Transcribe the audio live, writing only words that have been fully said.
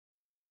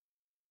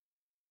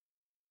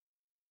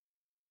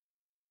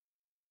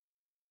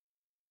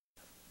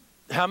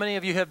How many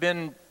of you have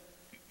been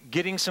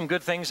getting some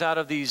good things out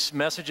of these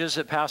messages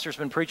that Pastor's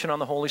been preaching on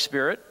the Holy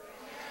Spirit?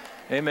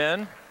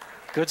 Amen.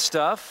 Good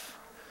stuff.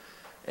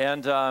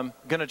 And I'm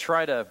going to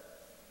try to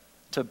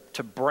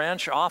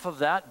branch off of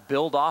that,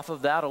 build off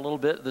of that a little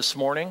bit this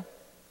morning.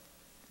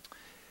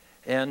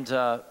 And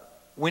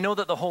we know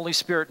that the Holy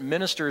Spirit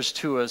ministers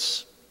to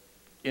us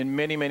in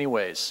many, many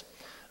ways.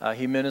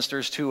 He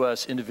ministers to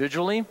us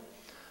individually,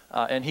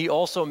 and He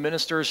also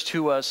ministers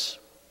to us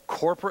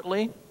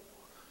corporately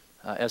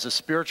as a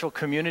spiritual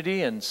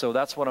community. And so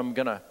that's what I'm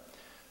going to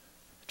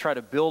try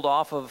to build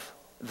off of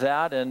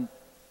that. And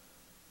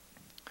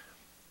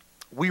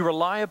we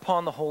rely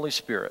upon the Holy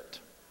Spirit,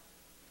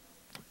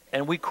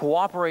 and we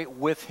cooperate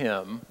with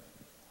Him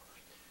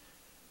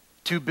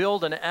to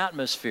build an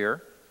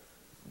atmosphere,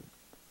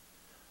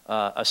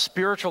 a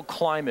spiritual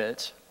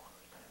climate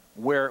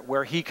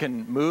where He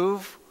can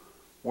move,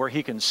 where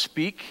He can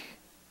speak,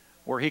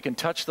 where He can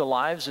touch the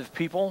lives of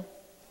people.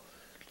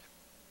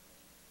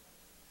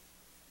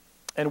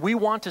 And we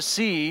want to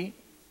see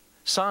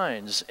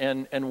signs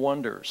and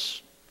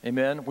wonders.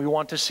 Amen? We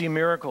want to see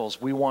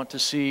miracles. We want to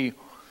see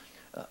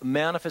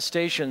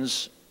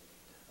manifestations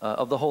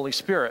of the Holy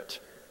Spirit.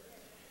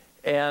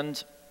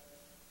 And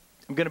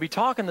I'm going to be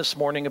talking this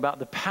morning about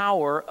the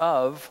power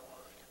of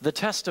the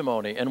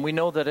testimony. And we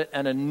know that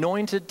an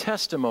anointed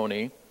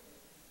testimony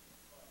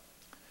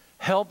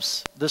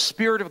helps the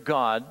Spirit of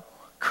God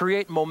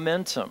create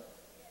momentum.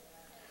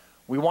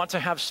 We want to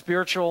have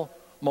spiritual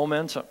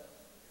momentum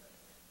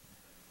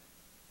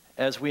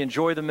as we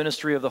enjoy the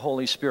ministry of the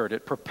Holy Spirit.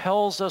 It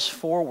propels us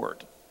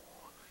forward.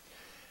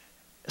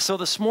 So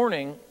this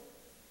morning,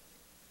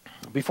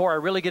 before I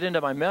really get into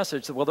my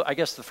message, well, I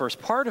guess the first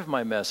part of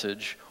my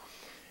message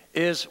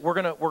is we're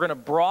gonna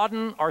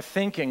broaden our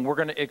thinking. We're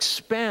going to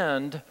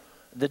expand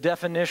the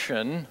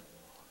definition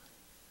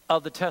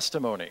of the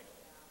testimony.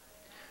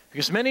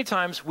 Because many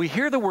times we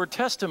hear the word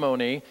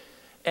testimony,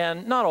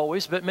 and not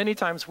always, but many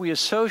times we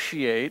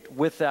associate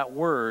with that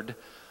word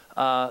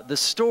the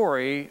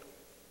story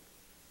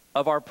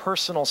of our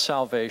personal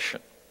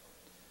salvation.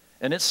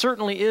 And it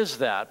certainly is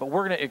that, but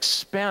we're going to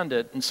expand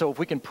it. And so if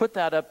we can put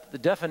that up, the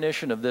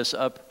definition of this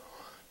up,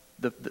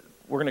 we're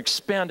going to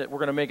expand it, we're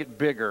going to make it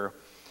bigger.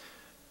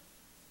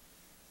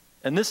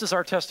 And this is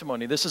our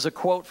testimony. This is a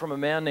quote from a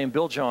man named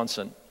Bill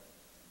Johnson.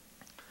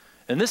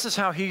 And this is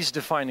how he's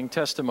defining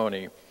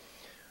testimony: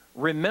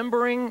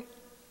 remembering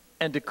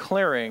and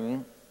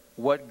declaring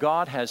what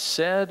God has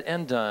said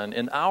and done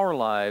in our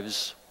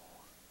lives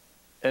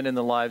and in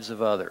the lives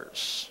of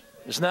others.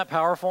 Isn't that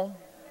powerful?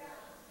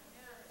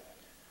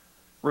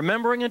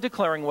 Remembering and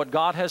declaring what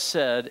God has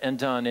said and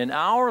done in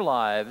our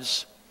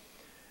lives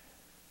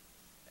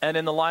and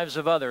in the lives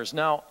of others.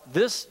 Now,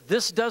 this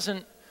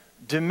doesn't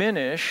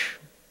diminish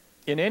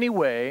in any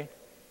way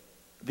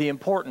the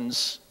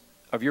importance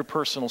of your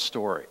personal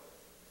story,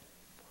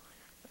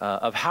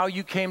 of how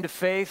you came to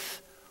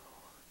faith,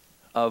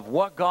 of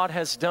what God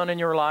has done in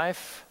your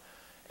life.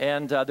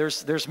 And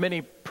there's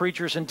many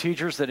preachers and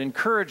teachers that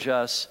encourage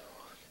us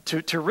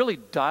to really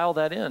dial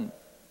that in.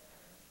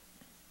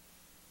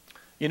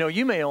 You know,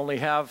 you may only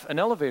have an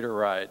elevator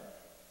ride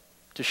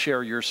to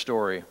share your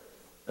story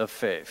of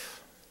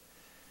faith.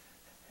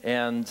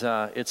 And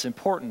it's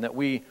important that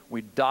we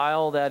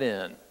dial that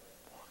in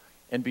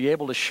and be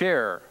able to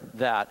share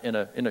that in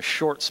a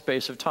short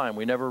space of time.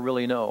 We never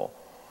really know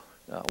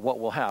what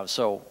we'll have.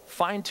 So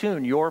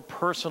fine-tune your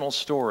personal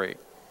story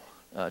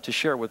to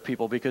share with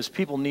people, because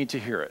people need to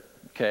hear it,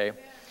 okay?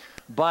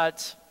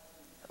 But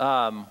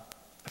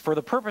for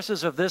the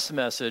purposes of this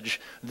message,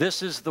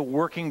 this is the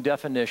working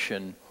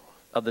definition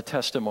of the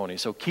testimony.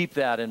 So keep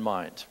that in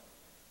mind.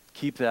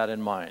 Keep that in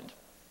mind.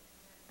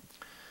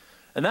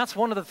 And that's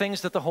one of the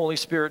things that the Holy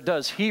Spirit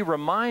does. He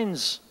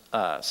reminds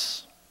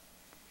us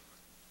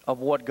of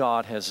what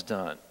God has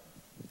done.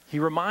 He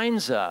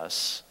reminds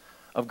us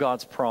of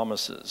God's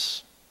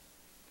promises.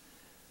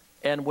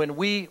 And when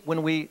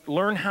we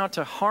learn how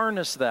to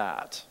harness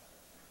that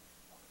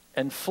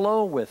and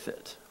flow with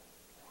it,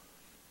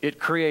 it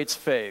creates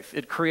faith,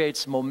 it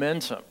creates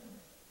momentum,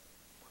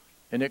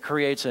 and it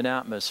creates an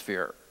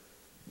atmosphere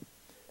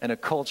and a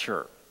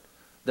culture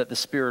that the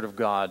Spirit of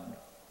God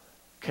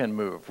can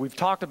move. We've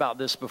talked about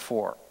this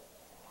before.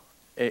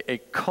 A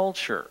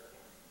culture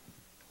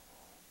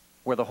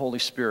where the Holy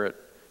Spirit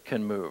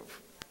can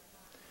move.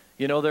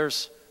 You know,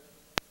 there's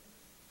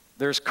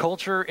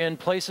culture in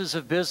places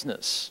of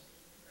business.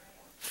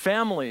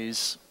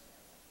 Families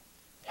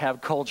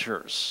have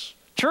cultures.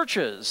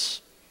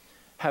 Churches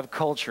have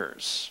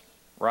cultures,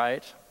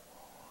 right?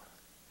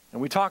 And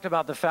we talked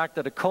about the fact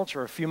that a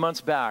culture a few months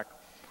back,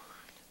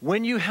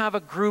 when you have a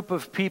group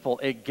of people,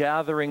 a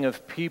gathering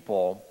of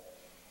people,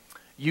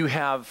 you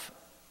have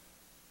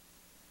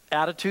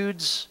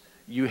attitudes,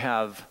 you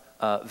have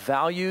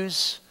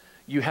values,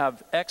 you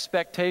have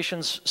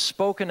expectations,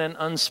 spoken and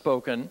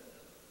unspoken,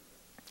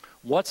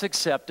 what's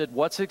accepted,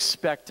 what's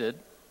expected.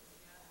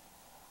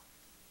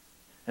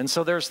 And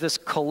so there's this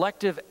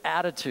collective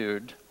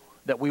attitude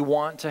that we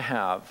want to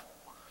have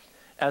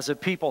as a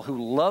people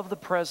who love the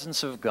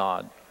presence of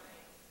God,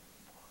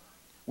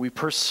 We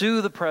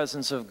pursue the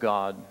presence of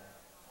God.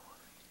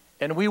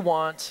 And we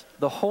want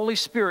the Holy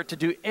Spirit to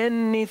do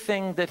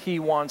anything that He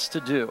wants to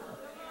do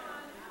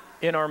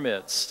in our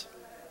midst.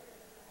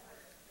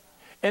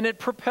 And it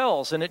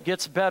propels and it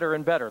gets better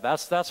and better.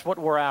 That's what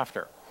we're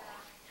after.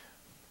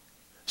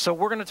 So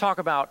we're going to talk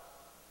about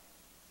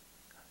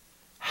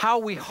how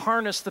we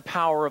harness the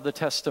power of the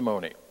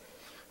testimony.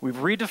 We've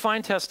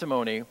redefined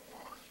testimony.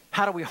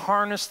 How do we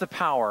harness the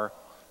power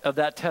of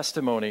that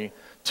testimony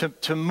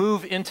to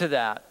move into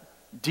that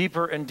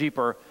deeper and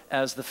deeper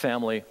as the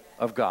family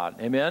of God?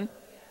 Amen?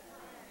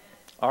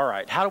 All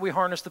right. How do we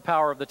harness the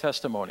power of the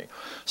testimony?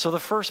 So the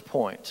first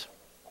point,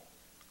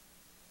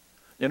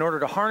 in order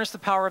to harness the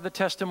power of the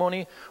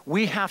testimony,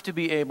 we have to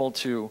be able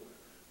to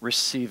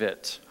receive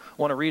it. I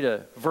want to read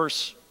a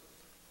verse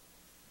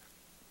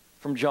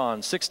from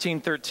John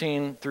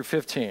 16:13 through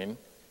 15.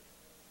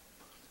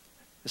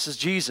 This is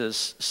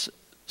Jesus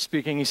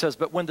speaking. He says,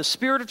 "But when the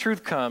Spirit of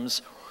truth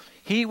comes,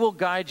 He will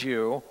guide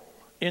you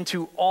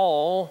into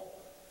all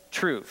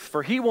truth.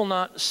 For He will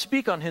not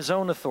speak on His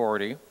own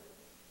authority,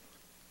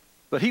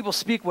 but He will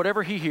speak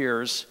whatever He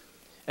hears,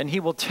 and He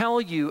will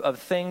tell you of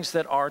things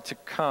that are to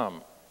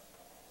come.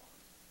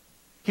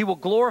 He will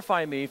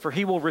glorify Me, for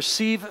He will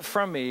receive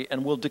from Me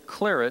and will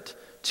declare it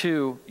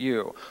to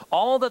you.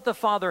 All that the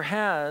Father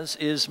has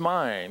is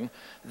mine.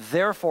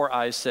 Therefore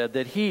I said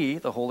that He,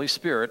 the Holy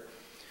Spirit,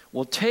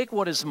 will take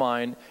what is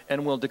mine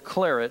and will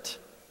declare it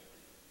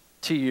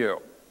to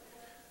you."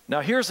 Now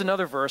here's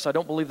another verse. I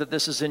don't believe that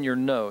this is in your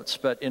notes,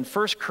 but in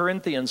 1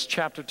 Corinthians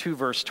chapter 2,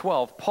 verse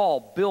 12,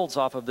 Paul builds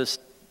off of this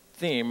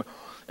theme,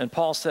 and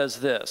Paul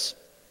says this.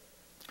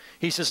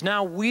 He says,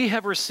 "Now we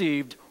have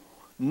received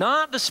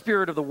not the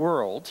spirit of the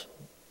world,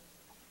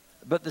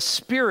 but the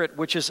Spirit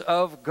which is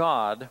of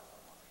God,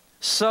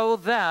 so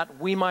that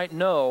we might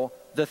know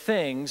the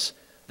things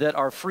that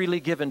are freely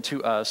given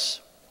to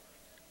us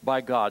by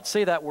God."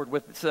 Say that word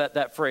with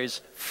that phrase,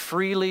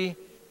 freely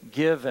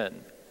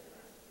given.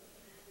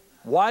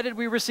 Why did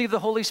we receive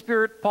the Holy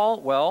Spirit,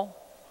 Paul? Well,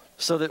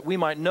 so that we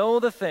might know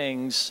the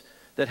things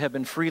that have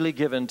been freely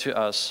given to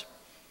us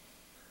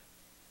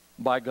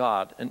by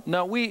God. And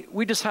now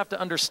we just have to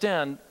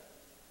understand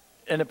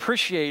and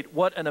appreciate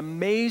what an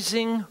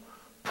amazing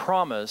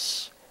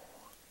promise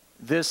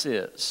this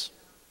is.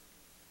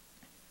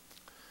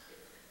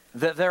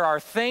 That there are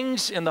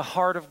things in the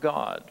heart of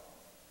God,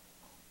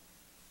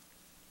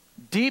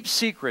 deep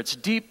secrets,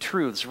 deep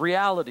truths,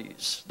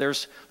 realities.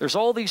 There's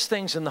all these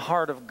things in the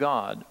heart of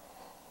God.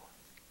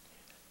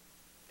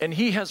 And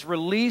He has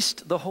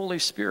released the Holy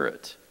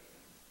Spirit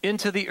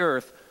into the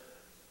earth.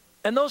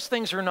 And those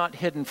things are not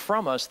hidden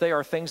from us. They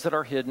are things that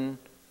are hidden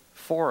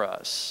for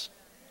us.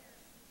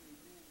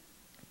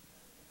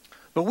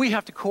 But we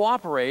have to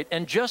cooperate,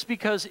 and just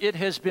because it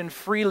has been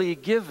freely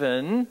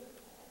given,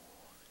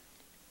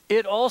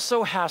 it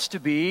also has to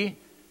be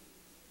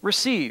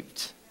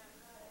received.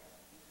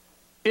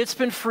 It's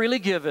been freely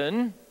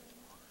given,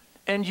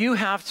 and you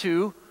have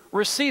to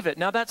receive it.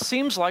 Now that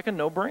seems like a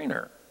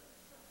no-brainer.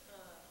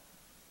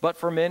 But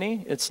for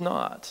many, it's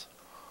not.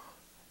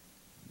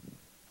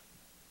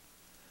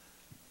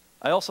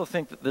 I also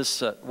think that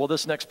this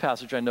next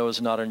passage I know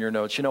is not on your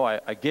notes. You know,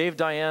 I gave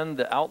Diane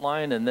the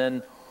outline, and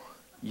then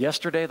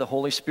yesterday the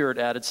Holy Spirit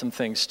added some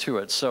things to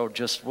it. So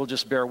we'll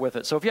just bear with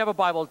it. So if you have a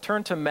Bible,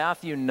 turn to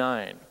Matthew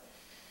 9.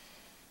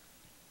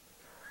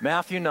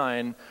 Matthew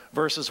 9,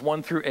 verses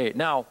 1 through 8.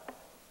 Now,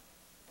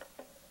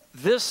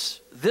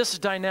 this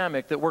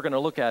dynamic that we're going to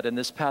look at in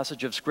this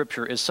passage of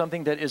Scripture is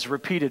something that is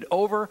repeated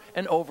over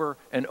and over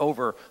and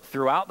over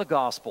throughout the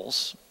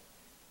Gospels.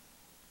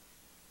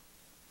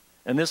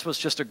 And this was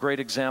just a great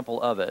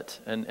example of it.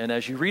 And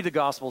as you read the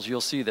Gospels, you'll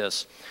see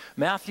this.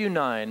 Matthew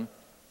 9,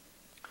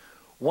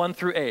 1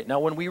 through 8. Now,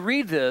 when we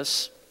read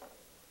this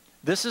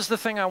is the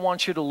thing I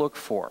want you to look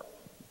for.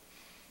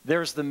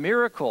 There's the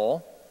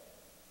miracle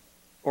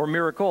or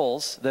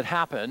miracles that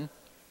happen,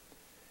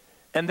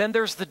 and then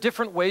there's the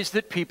different ways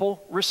that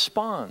people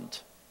respond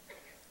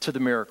to the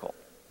miracle.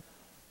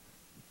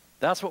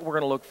 That's what we're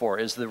going to look for,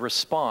 is the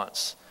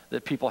response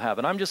that people have.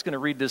 And I'm just going to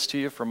read this to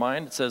you from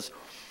mine. It says,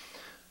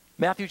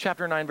 Matthew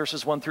chapter 9,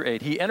 verses 1 through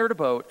 8. He entered a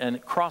boat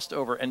and crossed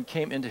over and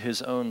came into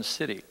his own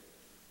city.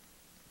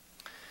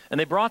 And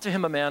they brought to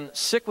him a man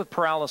sick with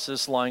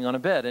paralysis lying on a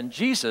bed. And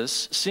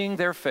Jesus, seeing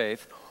their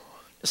faith,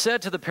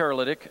 said to the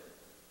paralytic,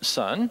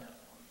 "Son,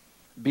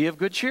 be of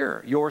good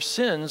cheer. Your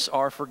sins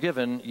are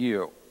forgiven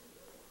you."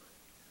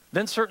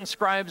 Then certain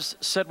scribes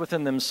said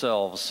within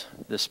themselves,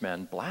 "This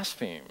man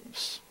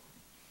blasphemes."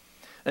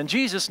 And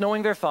Jesus,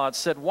 knowing their thoughts,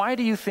 said, "Why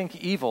do you think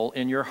evil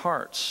in your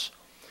hearts?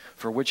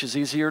 For which is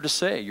easier to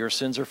say, 'Your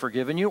sins are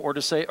forgiven you,' or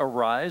to say,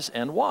 'Arise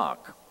and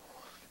walk'?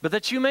 But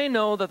that you may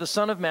know that the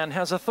Son of Man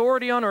has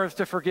authority on earth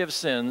to forgive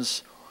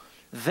sins."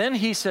 Then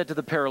he said to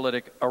the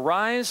paralytic,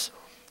 "Arise,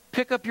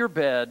 pick up your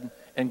bed,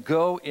 and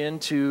go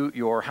into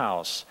your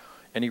house."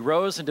 And he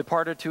rose and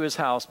departed to his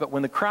house. But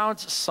when the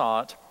crowds saw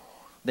it,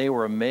 they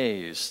were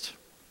amazed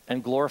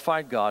and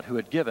glorified God who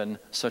had given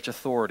such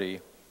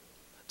authority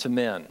to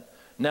men.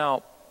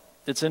 Now,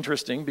 it's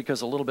interesting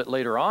because a little bit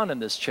later on in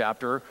this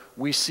chapter,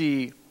 we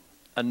see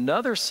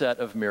another set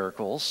of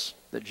miracles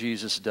that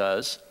Jesus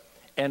does,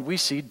 and we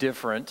see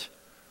different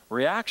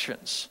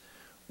reactions.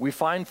 We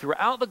find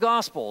throughout the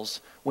Gospels,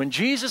 when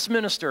Jesus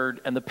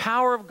ministered and the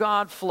power of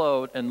God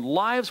flowed and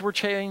lives were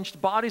changed,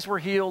 bodies were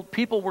healed,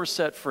 people were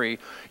set free,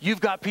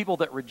 you've got people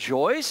that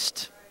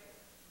rejoiced.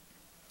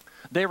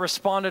 They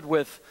responded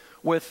with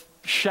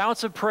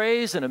shouts of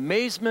praise and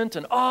amazement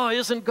and, oh,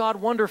 isn't God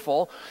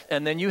wonderful?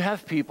 And then you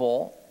have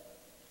people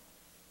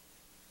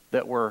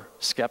that were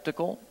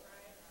skeptical.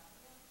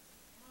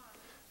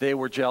 They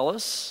were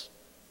jealous.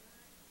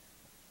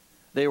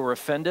 They were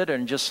offended,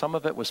 and just some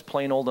of it was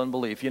plain old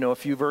unbelief. You know, a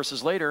few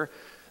verses later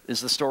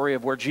is the story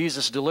of where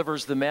Jesus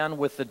delivers the man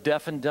with the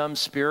deaf and dumb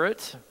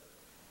spirit.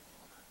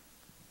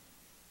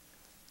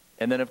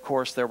 And then, of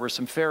course, there were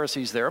some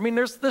Pharisees there. I mean,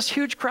 there's this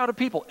huge crowd of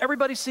people.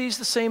 Everybody sees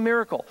the same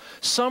miracle.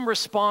 Some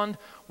respond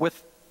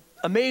with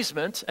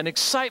amazement and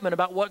excitement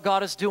about what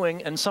God is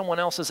doing, and someone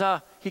else says,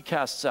 he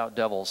casts out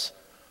devils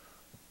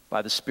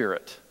by the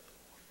Spirit.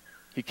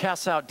 He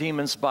casts out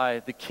demons by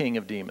the King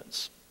of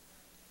demons.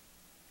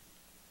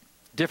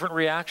 Different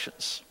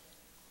reactions.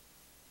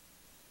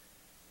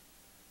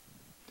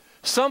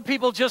 Some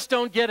people just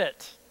don't get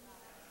it.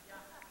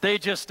 They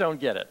just don't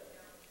get it.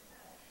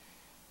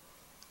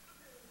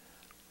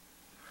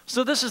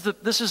 So this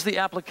is the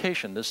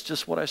application. This is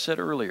just what I said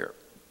earlier.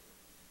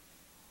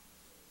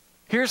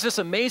 Here's this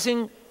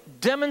amazing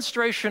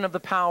demonstration of the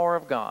power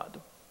of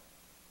God.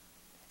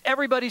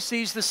 Everybody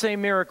sees the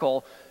same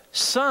miracle.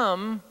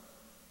 Some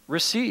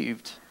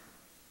received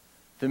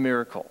the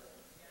miracle.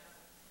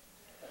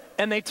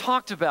 And they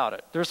talked about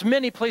it. There's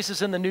many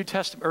places in the New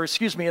Testament, or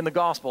excuse me, in the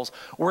Gospels,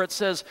 where it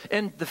says,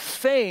 and the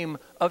fame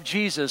of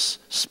Jesus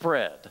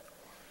spread.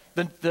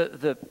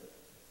 The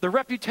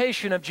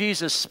reputation of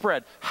Jesus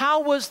spread.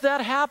 How was that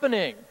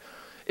happening?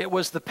 It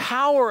was the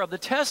power of the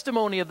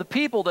testimony of the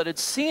people that had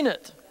seen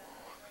it.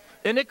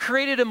 And it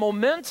created a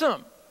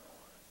momentum.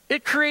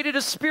 It created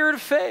a spirit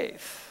of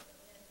faith.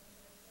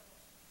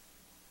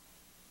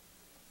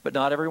 But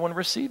not everyone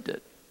received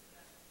it.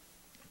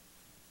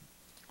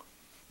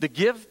 The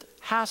gift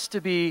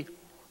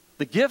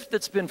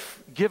that's been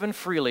given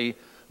freely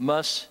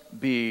must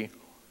be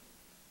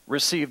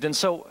received. And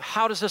so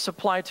how does this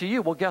apply to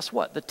you? Well, guess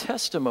what? The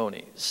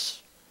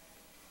testimonies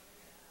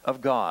of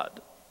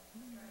God,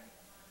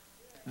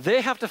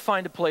 they have to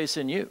find a place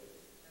in you.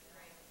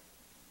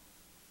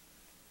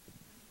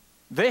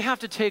 They have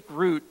to take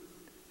root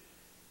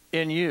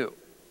in you.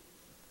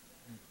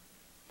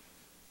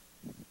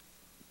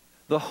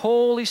 The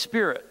Holy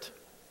Spirit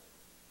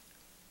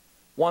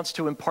wants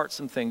to impart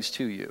some things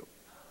to you,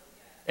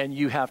 and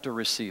you have to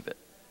receive it.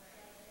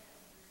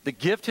 The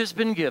gift has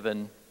been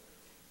given.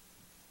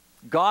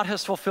 God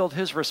has fulfilled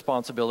his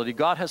responsibility.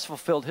 God has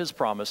fulfilled his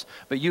promise,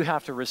 but you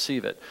have to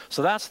receive it.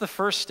 So that's the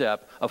first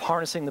step of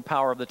harnessing the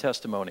power of the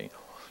testimony,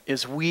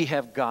 is we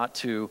have got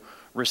to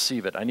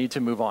receive it. I need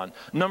to move on.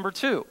 Number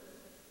two,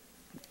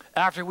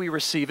 after we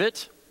receive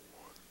it,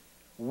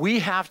 we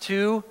have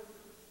to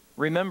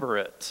remember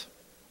it.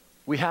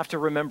 We have to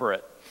remember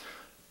it.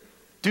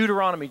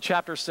 Deuteronomy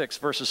chapter 6,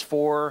 verses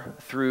 4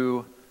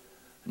 through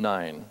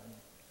 9.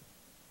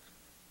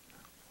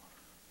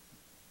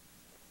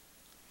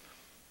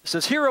 It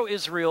says, "Hear, O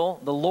Israel,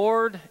 the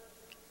Lord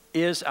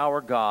is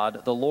our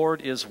God, the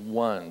Lord is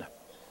one.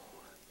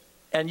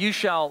 And you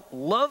shall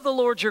love the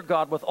Lord your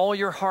God with all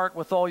your heart,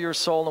 with all your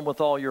soul, and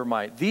with all your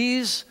might.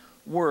 These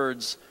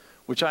words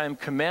which I am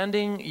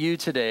commanding you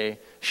today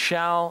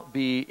shall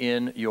be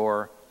in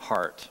your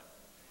heart.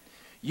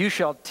 You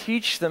shall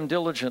teach them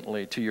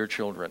diligently to your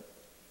children,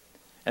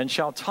 and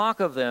shall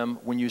talk of them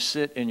when you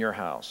sit in your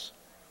house,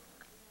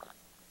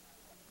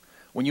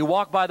 when you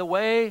walk by the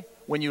way,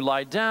 when you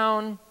lie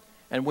down,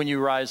 and when you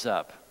rise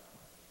up.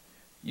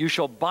 You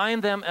shall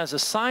bind them as a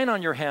sign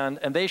on your hand,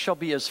 and they shall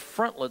be as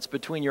frontlets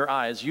between your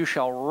eyes. You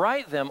shall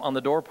write them on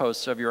the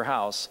doorposts of your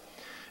house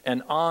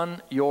and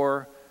on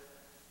your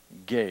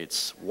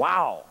gates."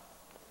 Wow.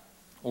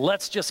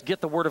 Let's just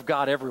get the Word of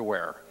God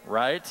everywhere,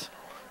 right?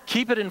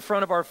 Keep it in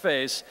front of our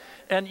face.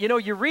 And you know,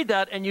 you read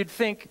that and you'd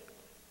think,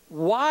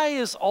 why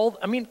is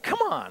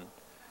come on.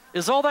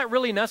 Is all that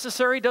really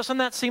necessary? Doesn't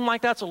that seem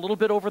like that's a little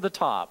bit over the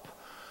top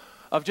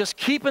of just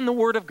keeping the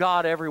Word of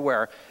God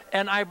everywhere?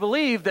 And I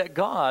believe that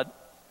God,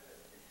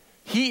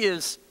 He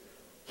is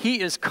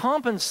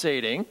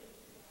compensating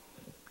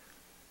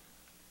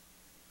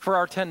for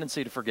our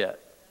tendency to forget.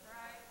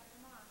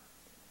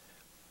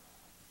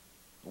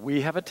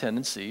 We have a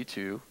tendency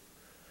to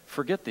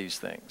forget these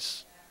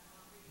things.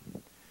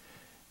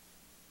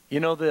 You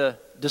know, the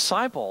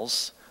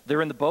disciples,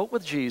 they're in the boat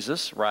with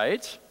Jesus,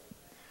 right?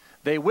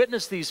 They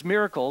witness these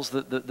miracles,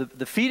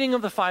 the feeding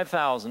of the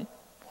 5,000,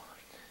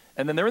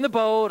 and then they're in the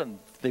boat and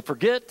they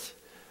forget,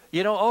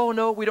 oh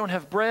no, we don't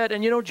have bread.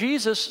 And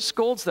Jesus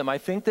scolds them. I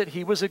think that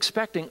he was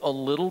expecting a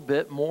little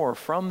bit more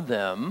from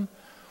them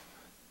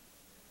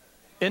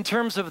in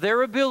terms of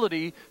their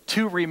ability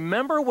to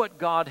remember what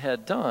God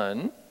had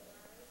done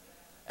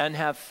and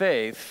have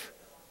faith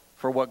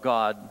for what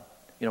God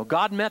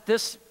God met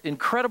this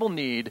incredible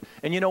need,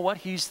 and you know what?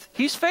 He's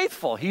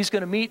faithful. He's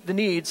going to meet the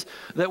needs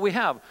that we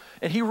have.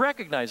 And he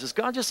recognizes,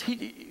 God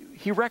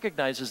he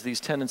recognizes these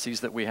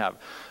tendencies that we have.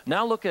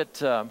 Now look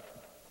at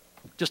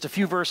just a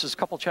few verses, a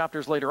couple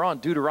chapters later on,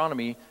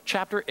 Deuteronomy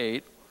chapter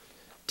 8,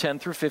 10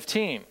 through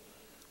 15.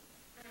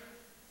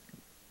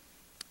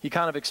 He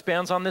kind of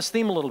expands on this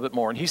theme a little bit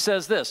more, and he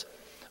says this.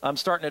 I'm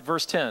starting at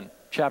verse 10,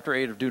 chapter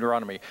 8 of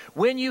Deuteronomy.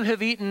 When you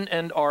have eaten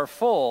and are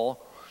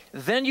full,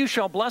 then you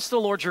shall bless the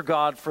Lord your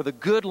God for the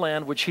good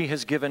land which he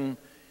has given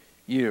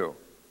you.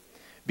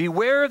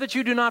 Beware that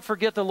you do not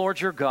forget the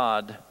Lord your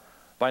God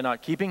by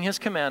not keeping his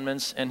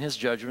commandments and his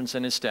judgments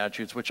and his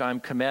statutes, which I'm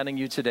commanding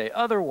you today.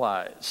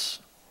 Otherwise,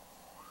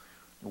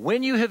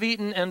 when you have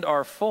eaten and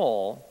are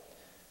full,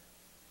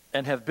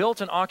 and have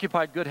built and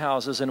occupied good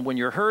houses, and when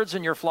your herds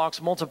and your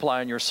flocks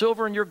multiply, and your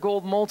silver and your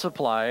gold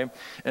multiply,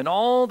 and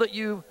all that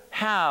you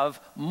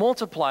have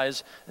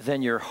multiplies,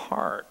 then your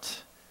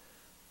heart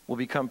will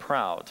become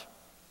proud.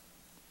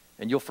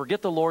 And you'll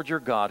forget the Lord your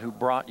God who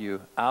brought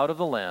you out of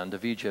the land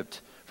of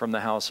Egypt from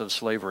the house of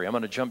slavery. I'm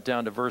going to jump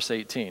down to verse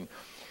 18. It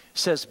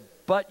says,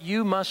 but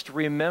you must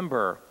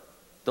remember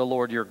the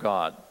Lord your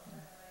God.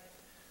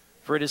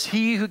 For it is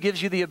he who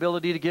gives you the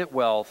ability to get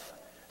wealth,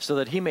 so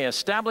that he may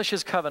establish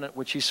his covenant,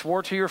 which he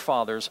swore to your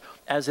fathers,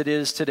 as it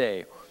is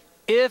today.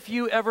 If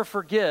you ever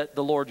forget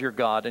the Lord your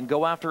God and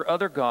go after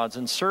other gods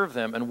and serve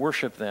them and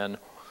worship them,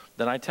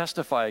 then I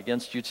testify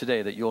against you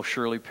today that you'll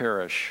surely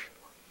perish.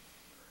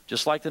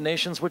 Just like the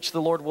nations which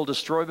the Lord will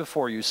destroy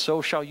before you,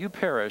 so shall you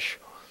perish,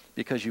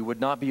 because you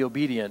would not be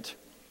obedient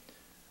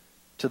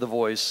to the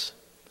voice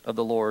of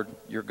the Lord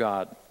your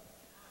God.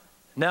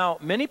 Now,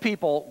 many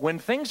people, when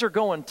things are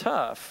going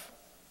tough,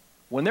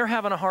 when they're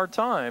having a hard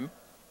time,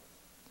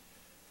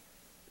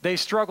 they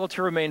struggle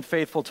to remain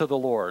faithful to the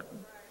Lord.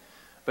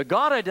 But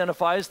God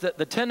identifies that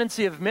the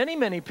tendency of many,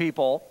 many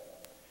people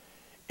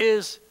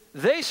is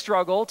they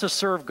struggle to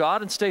serve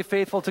God and stay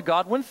faithful to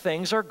God when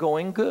things are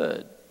going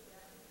good.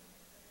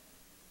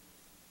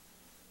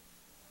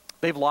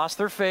 They've lost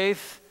their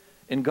faith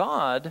in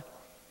God,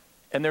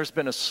 and there's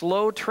been a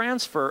slow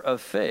transfer of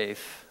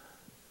faith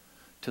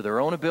to their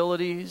own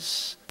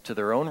abilities, to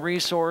their own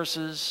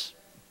resources.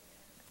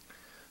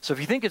 So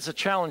if you think it's a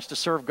challenge to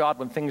serve God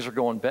when things are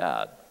going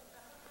bad,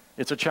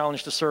 it's a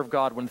challenge to serve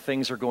God when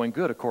things are going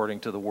good,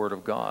 according to the Word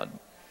of God.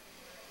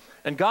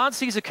 And God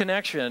sees a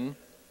connection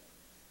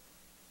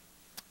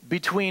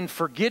between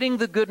forgetting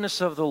the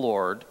goodness of the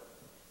Lord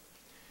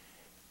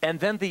and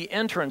then the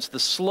entrance, the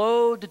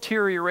slow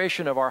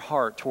deterioration of our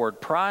heart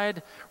toward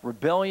pride,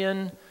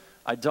 rebellion,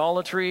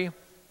 idolatry.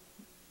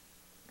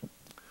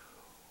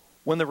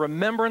 When the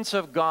remembrance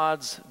of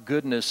God's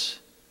goodness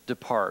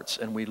departs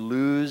and we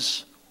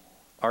lose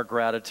our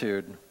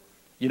gratitude,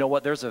 you know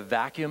what? There's a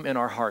vacuum in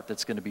our heart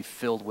that's going to be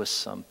filled with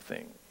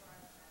something.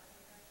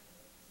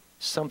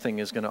 Something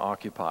is going to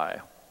occupy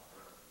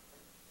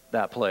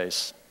that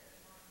place.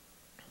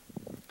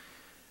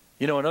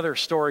 You know, another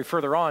story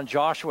further on,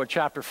 Joshua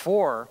chapter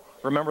 4,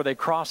 remember they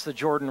crossed the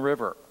Jordan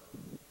River.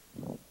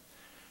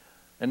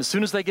 And as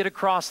soon as they get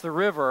across the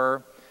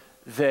river,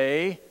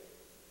 they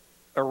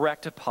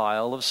erect a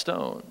pile of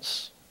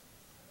stones.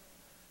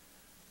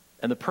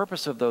 And the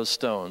purpose of those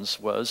stones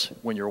was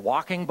when you're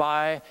walking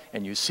by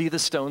and you see the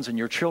stones and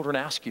your children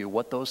ask you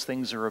what those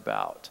things are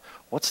about.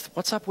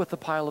 What's up with the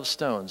pile of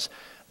stones?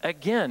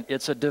 Again,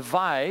 it's a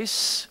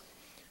device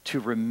to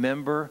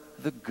remember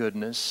the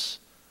goodness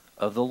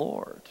of the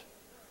Lord.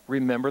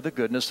 Remember the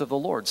goodness of the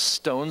Lord.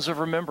 Stones of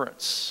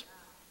remembrance.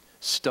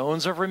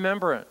 Stones of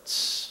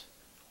remembrance.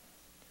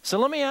 So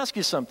let me ask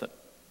you something.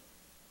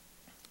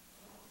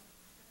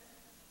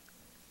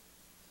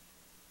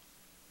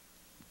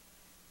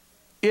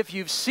 If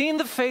you've seen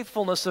the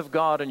faithfulness of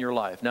God in your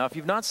life, now if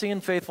you've not seen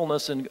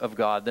faithfulness of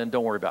God, then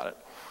don't worry about it.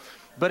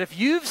 But if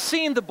you've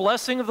seen the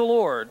blessing of the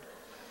Lord,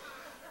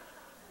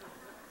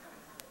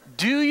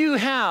 do you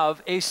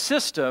have a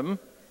system,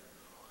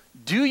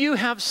 do you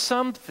have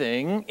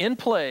something in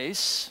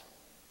place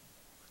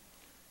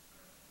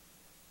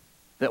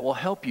that will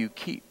help you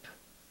keep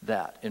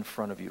that in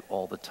front of you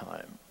all the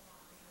time?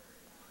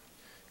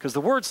 Because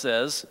the Word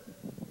says,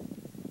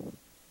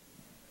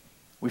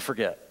 we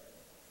forget.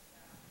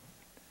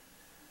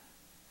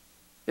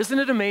 Isn't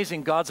it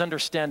amazing God's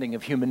understanding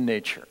of human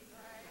nature?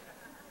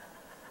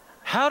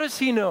 How does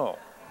He know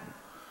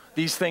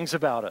these things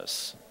about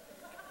us?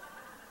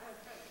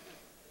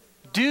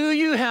 Do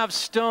you have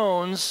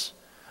stones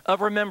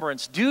of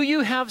remembrance? Do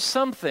you have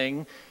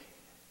something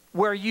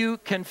where you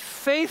can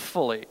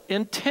faithfully,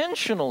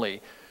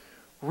 intentionally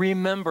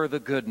remember the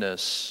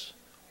goodness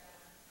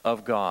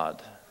of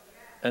God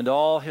and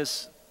all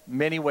His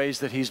many ways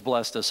that He's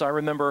blessed us? I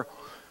remember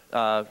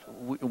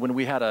when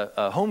we had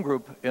a home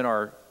group in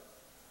our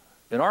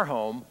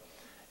home,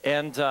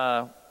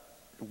 and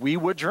we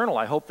would journal.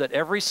 I hope that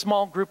every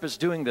small group is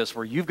doing this,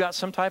 where you've got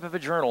some type of a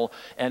journal,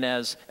 and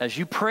as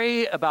you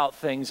pray about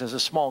things as a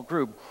small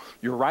group,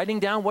 you're writing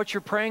down what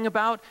you're praying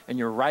about, and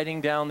you're writing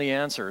down the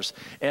answers.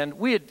 And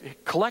we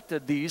had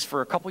collected these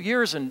for a couple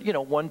years, and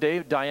one day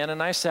Diane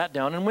and I sat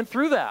down and went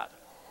through that.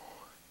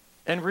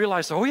 and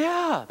realized, oh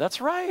yeah,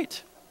 that's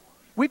right.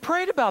 We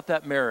prayed about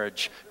that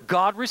marriage.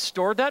 God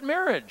restored that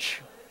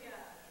marriage.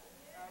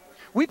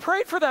 We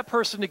prayed for that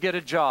person to get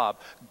a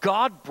job.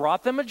 God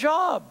brought them a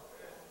job.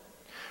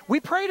 We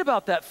prayed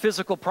about that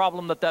physical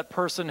problem that that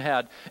person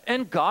had,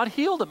 and God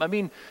healed them. I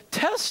mean,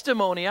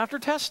 testimony after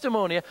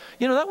testimony.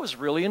 You know, that was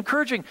really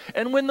encouraging.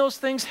 And when those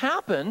things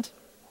happened,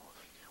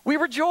 we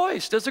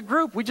rejoiced as a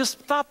group. We just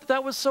thought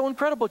that was so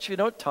incredible. But you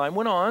know, time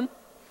went on,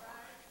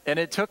 and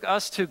it took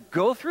us to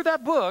go through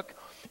that book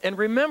and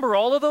remember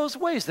all of those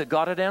ways that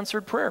God had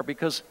answered prayer.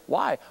 Because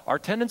why? Our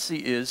tendency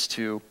is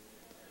to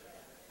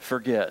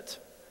forget.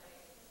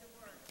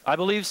 I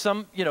believe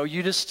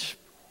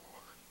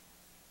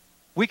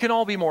we can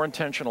all be more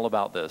intentional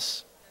about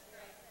this.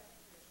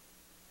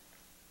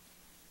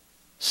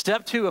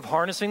 Step 2 of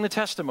harnessing the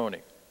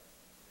testimony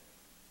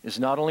is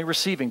not only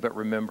receiving, but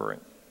remembering.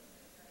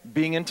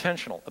 Being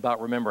intentional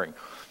about remembering.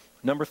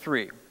 Number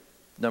three.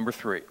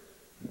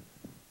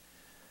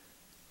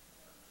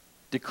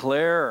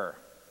 Declare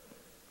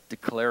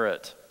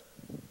it.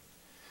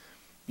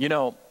 You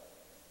know,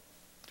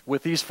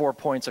 with these 4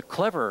 points, a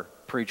clever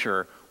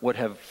preacher would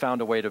have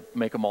found a way to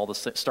make them all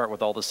start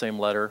with all the same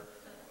letter,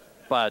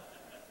 but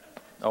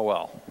oh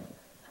well.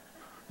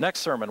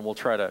 Next sermon we'll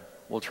try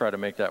to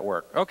make that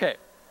work. Okay.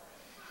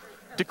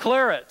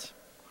 Declare it.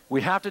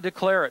 We have to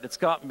declare it.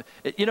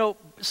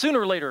 Sooner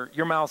or later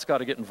your mouth's got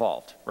to get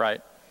involved, right?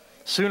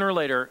 Sooner or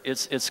later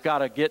it's got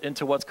to get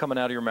into what's coming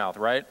out of your mouth,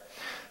 right?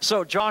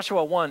 So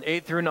Joshua 1,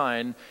 8 through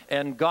 9,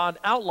 and God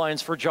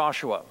outlines for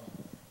Joshua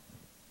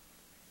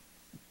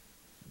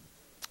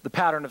the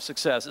pattern of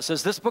success. It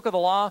says, this book of the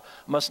law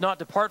must not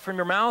depart from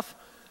your mouth.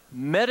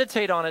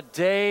 Meditate on it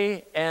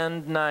day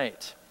and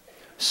night,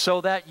 so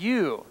that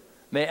you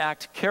may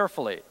act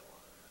carefully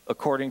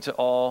according to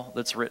all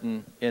that's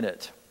written in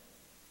it.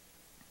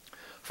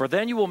 For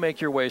then you will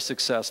make your way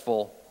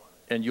successful,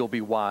 and you'll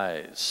be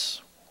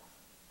wise.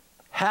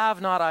 Have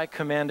not I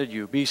commanded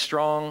you? Be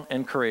strong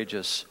and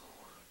courageous.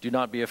 Do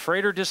not be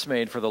afraid or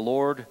dismayed, for the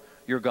Lord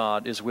your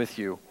God is with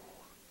you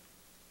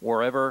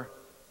wherever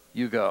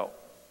you go.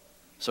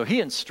 So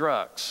he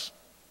instructs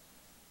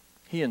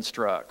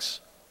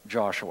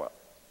Joshua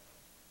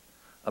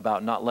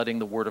about not letting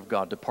the word of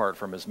God depart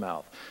from his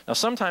mouth. Now,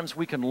 sometimes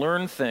we can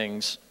learn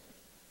things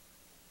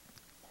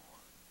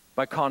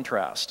by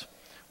contrast.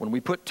 When we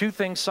put two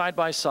things side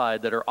by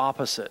side that are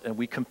opposite and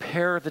we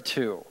compare the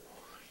two,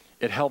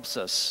 it helps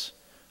us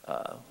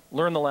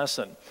learn the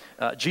lesson.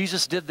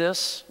 Jesus did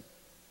this.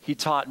 He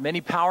taught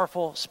many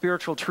powerful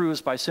spiritual truths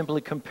by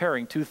simply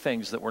comparing two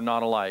things that were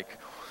not alike.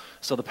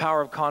 So the power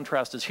of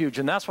contrast is huge,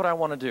 and that's what I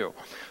want to do.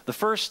 The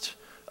first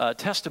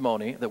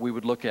testimony that we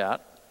would look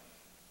at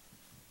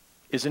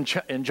is in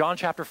John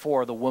chapter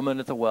 4, the woman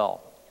at the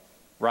well,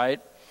 right?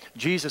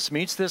 Jesus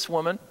meets this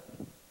woman,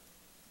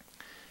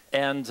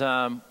 and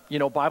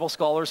Bible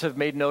scholars have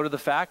made note of the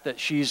fact that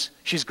she's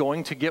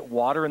going to get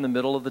water in the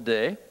middle of the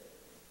day.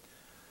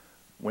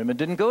 Women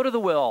didn't go to the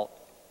well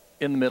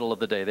in the middle of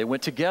the day. They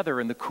went together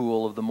in the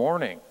cool of the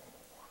morning.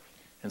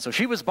 And so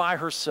she was by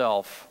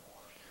herself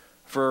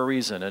for a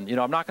reason. And,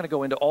 I'm not going to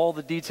go into all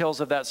the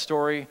details of that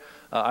story.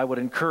 I would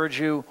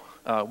encourage you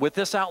with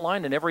this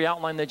outline and every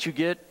outline that you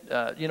get,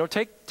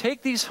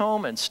 take these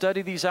home and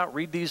study these out,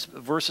 read these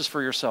verses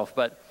for yourself.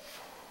 But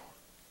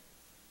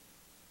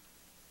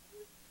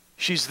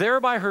she's there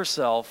by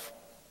herself.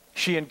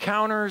 She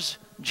encounters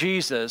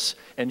Jesus,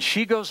 and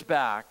she goes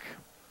back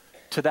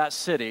to that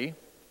city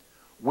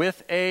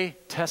with a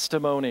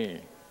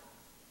testimony.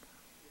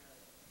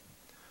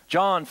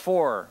 John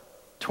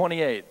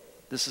 4:28.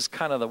 This is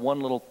kind of the one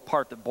little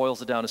part that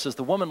boils it down. It says,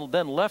 the woman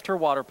then left her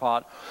water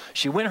pot.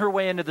 She went her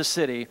way into the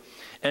city,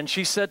 and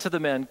she said to the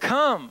men,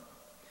 come,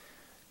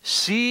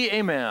 see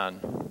a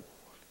man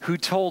who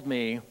told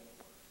me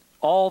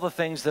all the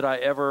things that I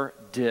ever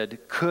did.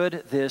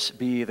 Could this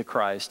be the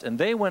Christ? And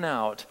they went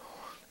out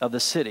of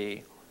the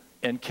city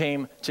and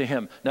came to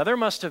him. Now, there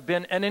must have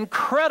been an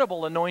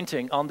incredible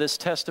anointing on this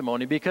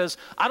testimony, because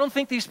I don't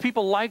think these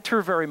people liked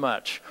her very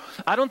much.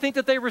 I don't think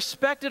that they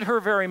respected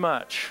her very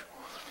much.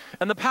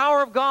 And the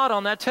power of God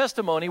on that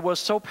testimony was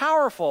so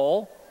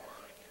powerful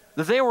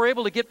that they were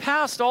able to get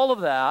past all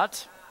of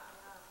that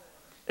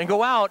and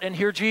go out and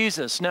hear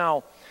Jesus.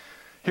 Now,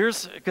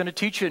 here's going to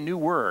teach you a new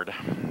word,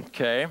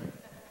 okay?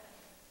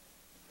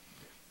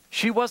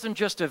 She wasn't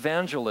just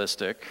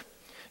evangelistic.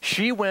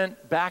 She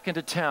went back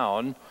into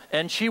town,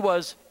 and she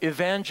was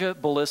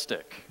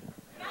evangelistic.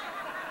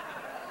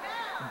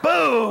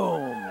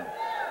 Boom!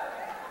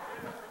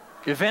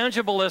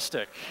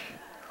 Evangelistic.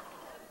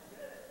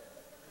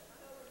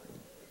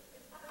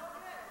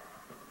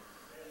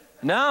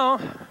 Now,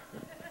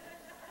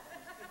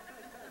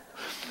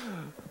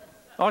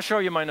 I'll show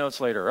you my notes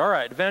later. All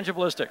right,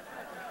 evangelistic.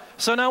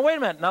 So now, wait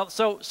a minute. Now,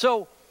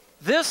 so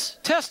this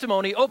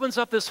testimony opens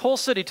up this whole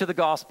city to the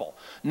gospel.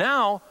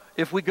 Now,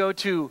 if we go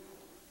to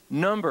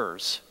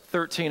Numbers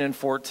 13 and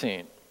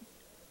 14.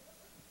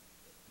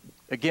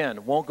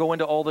 Again, won't go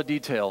into all the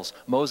details.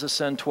 Moses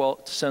sends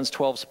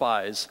 12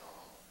 spies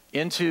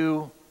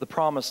into the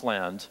promised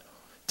land.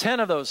 10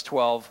 of those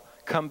 12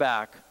 come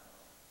back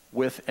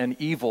with an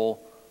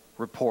evil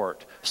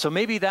report. So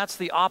maybe that's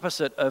the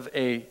opposite of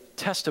a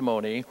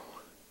testimony,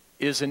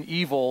 is an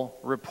evil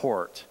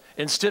report.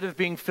 Instead of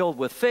being filled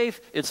with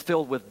faith, it's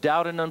filled with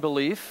doubt and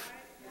unbelief.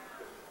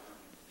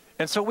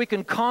 And so we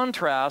can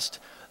contrast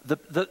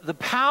the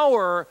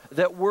power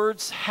that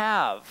words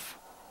have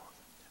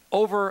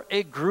over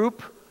a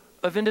group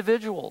of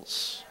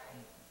individuals.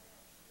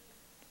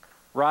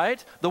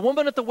 Right? The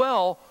woman at the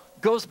well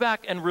goes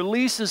back and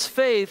releases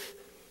faith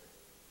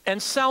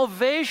and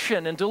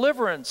salvation and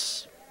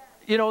deliverance.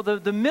 You know,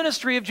 the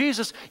ministry of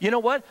Jesus. You know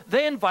what?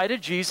 They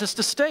invited Jesus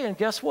to stay, and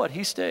guess what?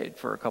 He stayed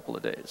for a couple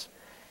of days.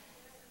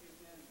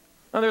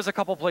 Now, there's a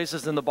couple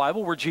places in the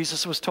Bible where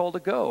Jesus was told to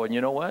go, and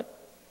you know what?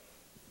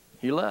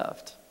 He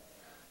left.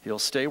 He'll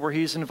stay where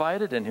he's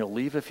invited, and he'll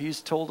leave if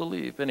he's told to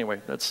leave.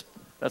 Anyway, that's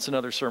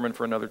another sermon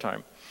for another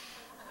time.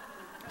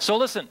 So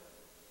listen,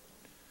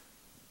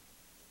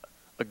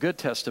 a good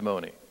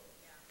testimony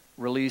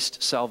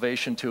released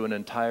salvation to an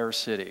entire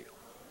city.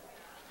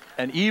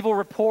 An evil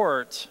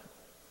report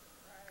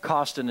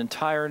cost an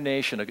entire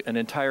nation, an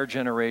entire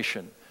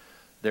generation,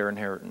 their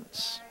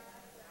inheritance.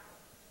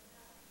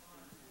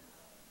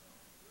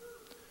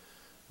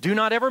 Do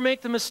not ever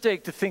make the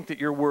mistake to think that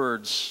your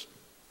words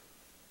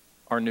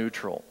are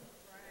neutral.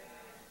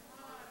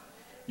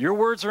 Your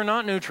words are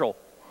not neutral.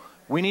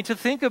 We need to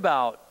think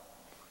about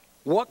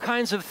what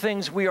kinds of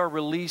things we are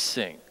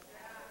releasing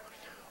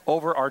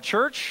over our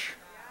church,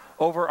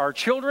 over our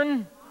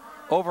children,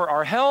 over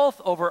our health,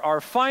 over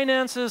our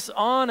finances,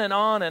 on and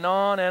on and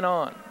on and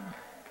on.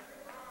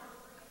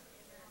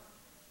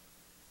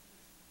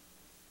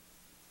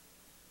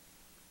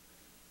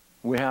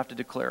 We have to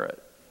declare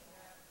it.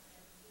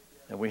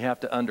 And we have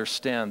to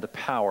understand the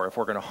power. If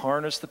we're going to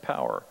harness the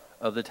power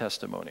of the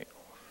testimony,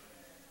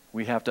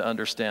 we have to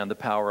understand the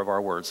power of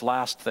our words.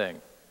 Last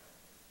thing.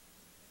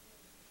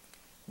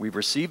 We've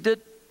received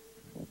it,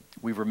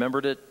 we've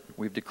remembered it,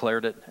 we've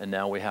declared it, and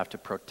now we have to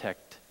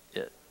protect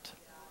it.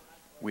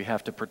 We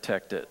have to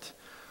protect it.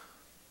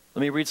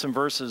 Let me read some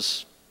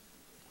verses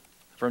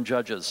from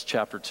Judges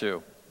chapter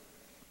 2.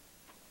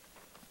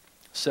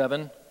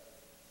 7,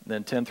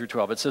 then 10 through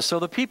 12. It says, "So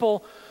the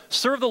people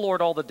served the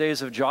Lord all the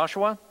days of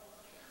Joshua,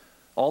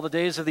 all the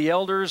days of the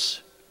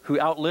elders who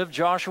outlived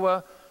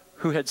Joshua,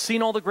 who had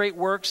seen all the great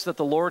works that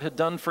the Lord had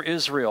done for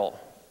Israel.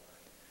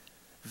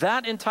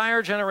 That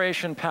entire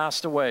generation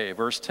passed away,"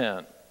 verse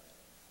 10.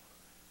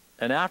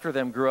 "And after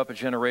them grew up a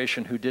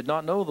generation who did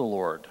not know the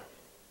Lord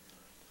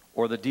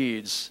or the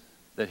deeds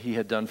that he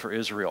had done for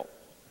Israel.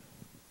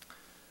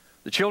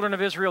 The children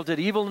of Israel did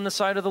evil in the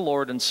sight of the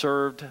Lord and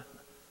served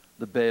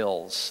the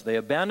Baals. They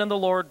abandoned the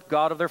Lord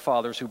God of their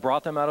fathers who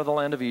brought them out of the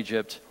land of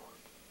Egypt,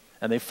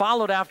 and they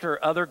followed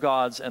after other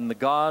gods and the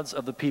gods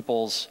of the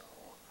peoples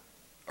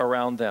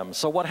around them."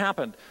 So what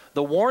happened?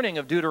 The warning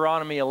of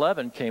Deuteronomy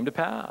 11 came to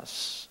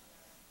pass.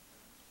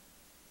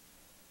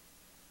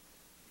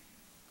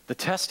 The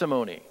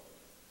testimony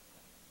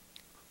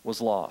was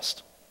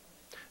lost.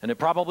 And it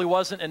probably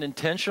wasn't an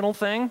intentional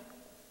thing.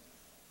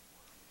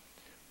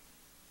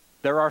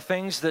 There are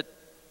things that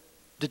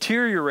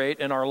deteriorate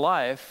in our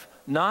life,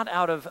 not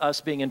out of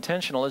us being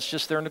intentional, it's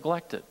just they're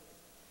neglected.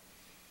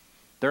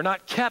 They're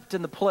not kept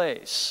in the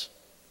place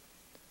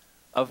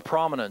of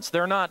prominence.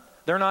 They're not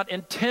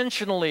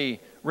intentionally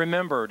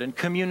remembered and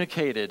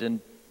communicated and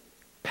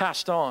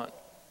passed on.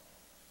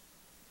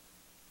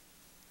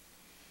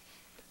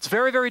 It's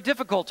very, very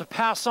difficult to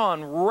pass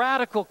on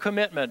radical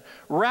commitment,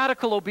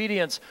 radical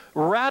obedience,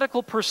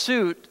 radical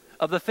pursuit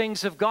of the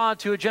things of God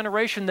to a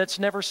generation that's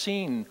never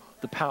seen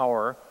the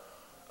power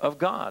of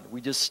God.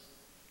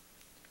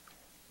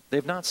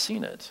 They've not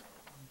seen it.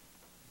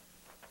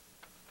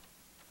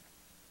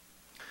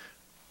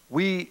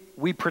 We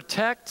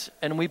protect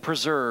and we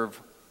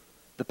preserve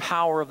the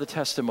power of the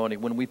testimony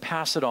when we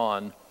pass it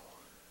on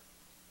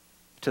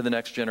to the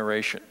next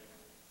generation.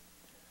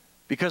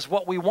 Because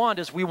what we want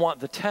is we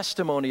want the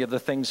testimony of the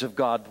things of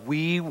God.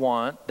 We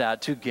want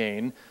that to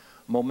gain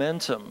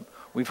momentum.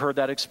 We've heard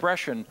that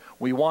expression.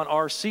 We want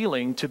our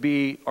ceiling to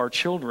be our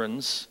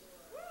children's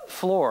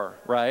floor,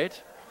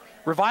 right?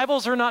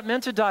 Revivals are not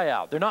meant to die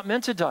out. They're not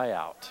meant to die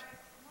out.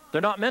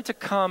 They're not meant to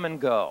come and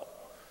go.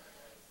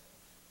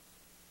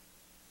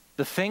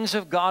 The things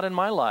of God in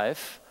my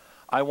life,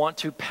 I want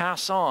to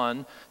pass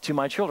on to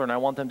my children. I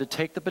want them to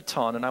take the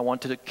baton and I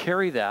want to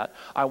carry that.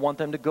 I want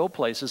them to go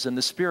places in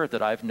the Spirit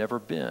that I've never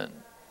been.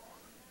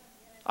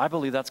 I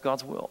believe that's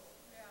God's will.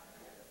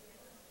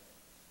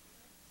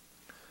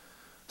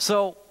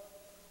 So,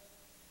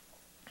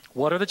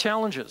 what are the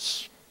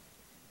challenges?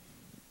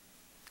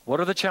 What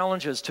are the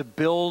challenges to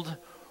build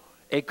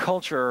a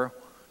culture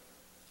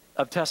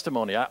of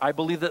testimony? I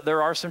believe that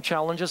there are some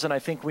challenges, and I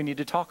think we need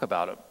to talk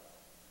about them.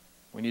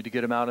 We need to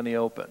get them out in the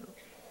open.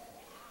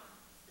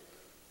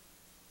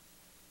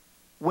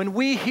 When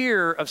we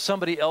hear of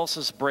somebody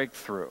else's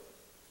breakthrough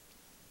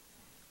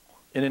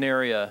in an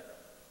area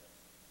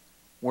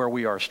where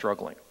we are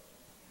struggling,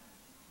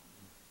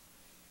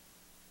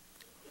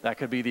 that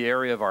could be the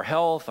area of our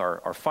health,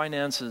 our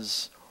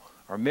finances,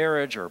 our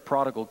marriage, our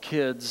prodigal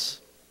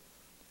kids,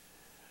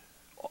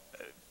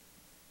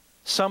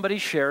 somebody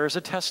shares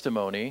a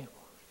testimony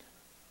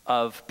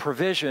of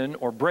provision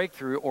or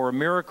breakthrough or a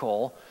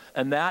miracle,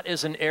 and that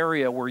is an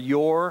area where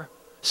you're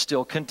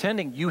still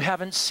contending. You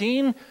haven't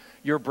seen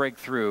your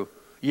breakthrough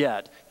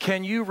yet.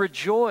 Can you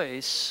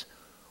rejoice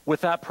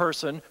with that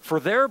person for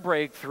their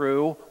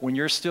breakthrough when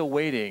you're still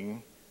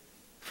waiting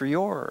for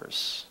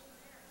yours?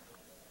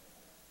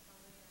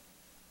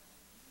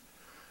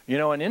 You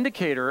know, an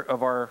indicator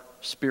of our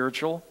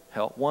spiritual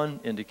health, one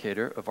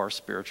indicator of our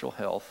spiritual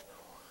health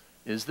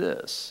is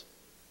this.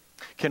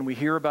 Can we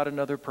hear about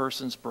another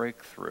person's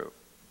breakthrough?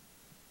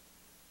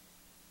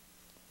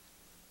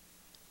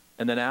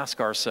 And then ask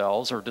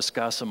ourselves or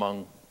discuss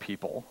among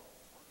people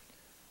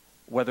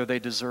whether they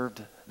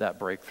deserved that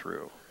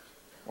breakthrough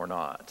or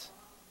not.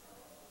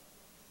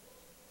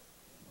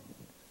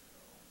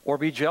 Or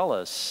be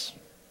jealous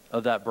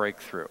of that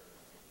breakthrough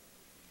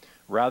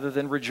rather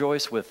than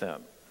rejoice with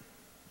them.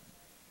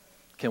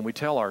 Can we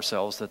tell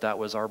ourselves that that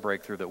was our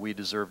breakthrough, that we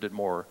deserved it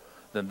more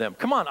than them?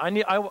 Come on,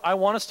 I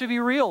want us to be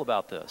real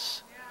about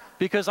this,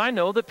 because I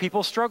know that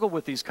people struggle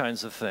with these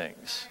kinds of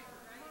things.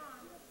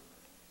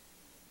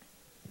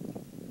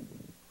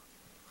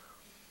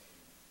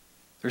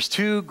 There's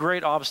two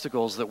great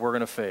obstacles that we're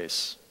going to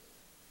face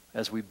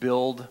as we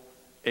build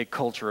a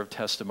culture of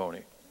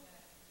testimony.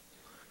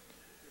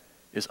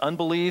 Is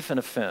unbelief and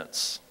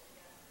offense.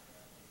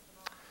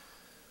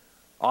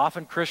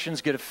 Often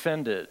Christians get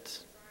offended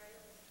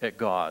at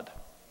God.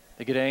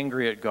 They get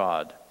angry at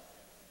God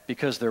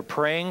because they're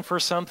praying for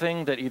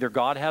something that either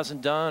God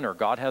hasn't done or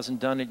God hasn't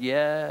done it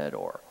yet,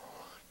 or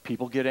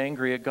people get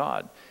angry at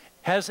God.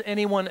 Has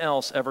anyone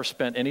else ever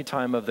spent any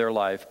time of their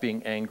life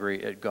being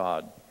angry at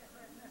God?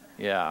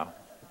 Yeah.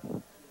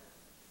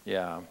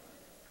 Yeah.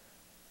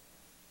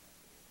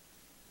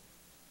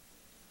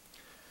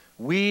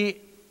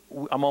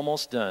 I'm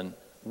almost done.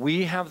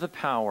 We have the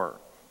power,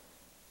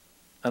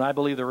 and I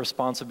believe the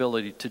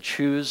responsibility, to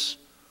choose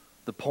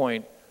the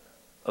point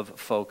of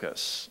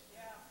focus.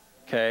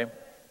 Okay?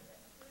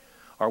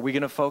 Are we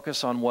going to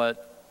focus on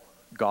what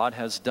God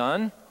has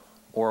done,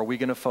 or are we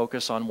going to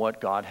focus on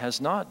what God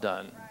has not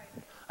done?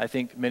 I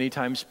think many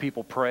times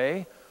people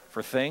pray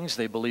for things,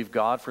 they believe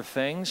God for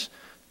things,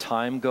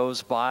 time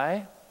goes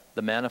by,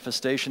 the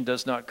manifestation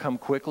does not come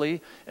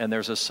quickly, and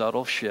there's a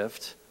subtle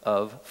shift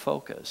of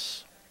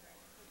focus.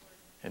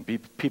 And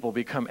people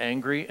become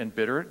angry and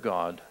bitter at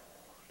God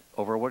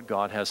over what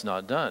God has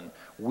not done.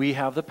 We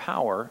have the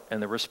power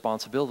and the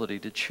responsibility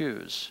to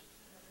choose.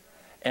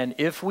 And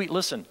if we,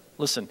 listen,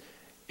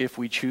 if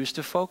we choose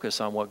to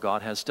focus on what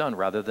God has done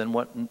rather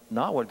than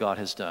not what God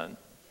has done,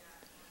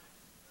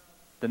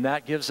 then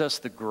that gives us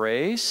the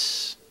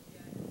grace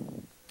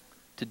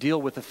to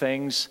deal with the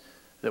things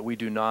that we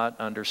do not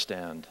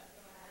understand.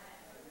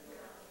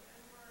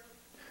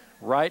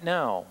 Right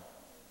now,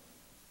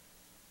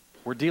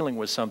 we're dealing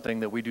with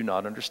something that we do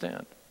not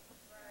understand.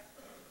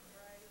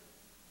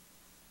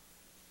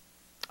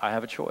 I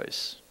have a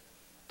choice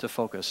to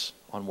focus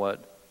on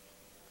what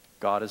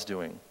God is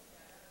doing.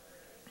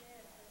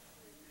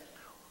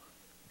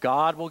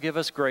 God will give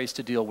us grace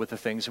to deal with the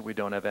things that we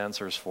don't have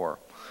answers for.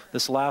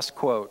 This last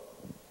quote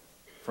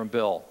from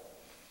Bill.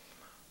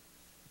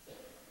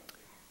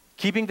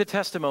 Keeping the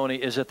testimony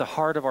is at the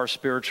heart of our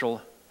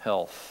spiritual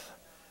health.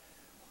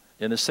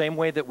 In the same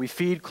way that we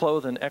feed,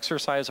 clothe, and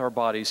exercise our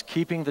bodies,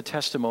 keeping the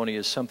testimony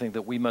is something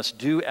that we must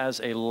do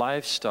as a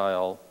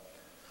lifestyle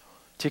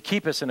to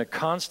keep us in a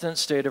constant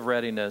state of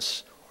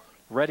readiness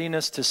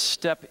to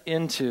step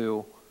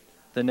into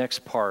the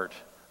next part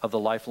of the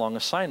lifelong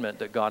assignment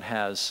that God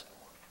has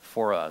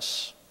for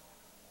us.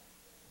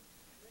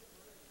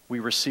 We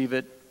receive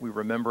it, we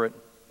remember it,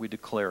 we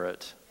declare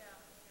it,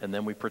 and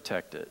then we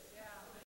protect it.